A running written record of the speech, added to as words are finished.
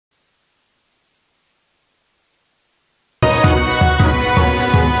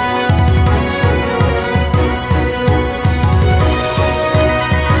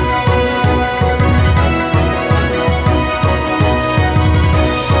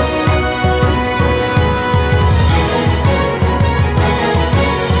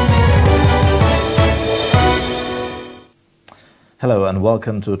Hello and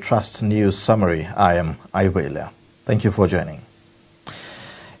welcome to Trust News Summary. I am Ayubelia. Thank you for joining.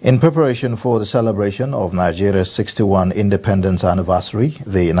 In preparation for the celebration of Nigeria's 61 independence anniversary,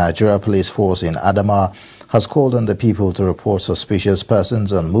 the Nigeria Police Force in Adamawa has called on the people to report suspicious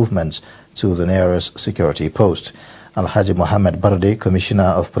persons and movements to the nearest security post. Alhaji Mohammed Barde,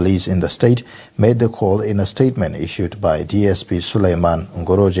 Commissioner of Police in the state, made the call in a statement issued by DSP Suleiman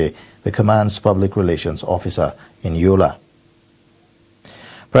Ngoroje, the command's public relations officer in Yola.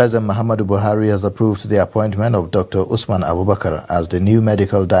 President Muhammadu Buhari has approved the appointment of Dr. Usman Abubakar as the new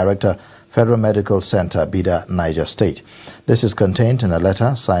Medical Director, Federal Medical Center, Bida, Niger State. This is contained in a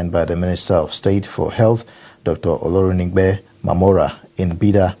letter signed by the Minister of State for Health, Dr. Olorunigbe Mamora, in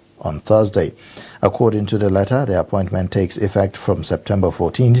Bida on Thursday. According to the letter, the appointment takes effect from September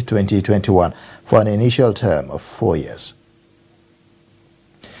 14, 2021 for an initial term of 4 years.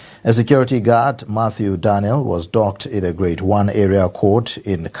 A security guard, Matthew Daniel, was docked in a Grade 1 area court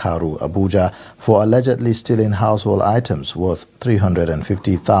in Karu, Abuja, for allegedly stealing household items worth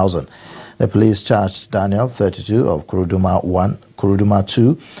 350,000. The police charged Daniel, 32, of Kuruduma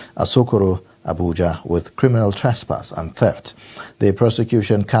 2, Asokoro, Abuja, with criminal trespass and theft. The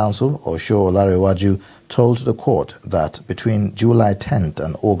prosecution counsel, Osho Olarewaju, told the court that between July 10th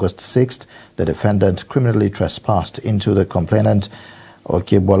and August 6th, the defendant criminally trespassed into the complainant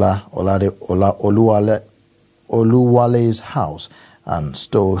Okebola Oluwale's house and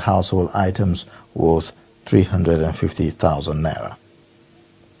stole household items worth 350,000 naira.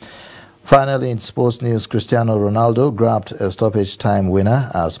 Finally, in sports news, Cristiano Ronaldo grabbed a stoppage time winner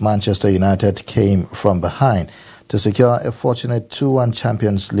as Manchester United came from behind to secure a fortunate 2-1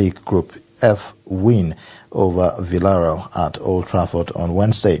 Champions League Group F win over Villarreal at Old Trafford on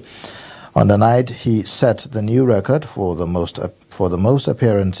Wednesday. On the night, he set the new record for the most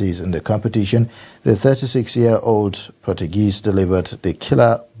appearances in the competition. The 36-year-old Portuguese delivered the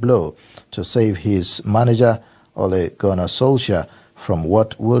killer blow to save his manager, Ole Gunnar Solskjaer, from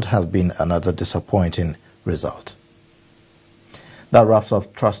what would have been another disappointing result. That wraps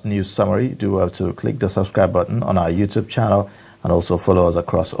up Trust News Summary. Do have to click the subscribe button on our YouTube channel and also follow us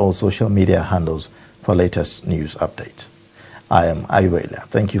across all social media handles for latest news updates. I am Ayubelia.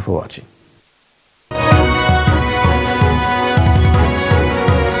 Thank you for watching.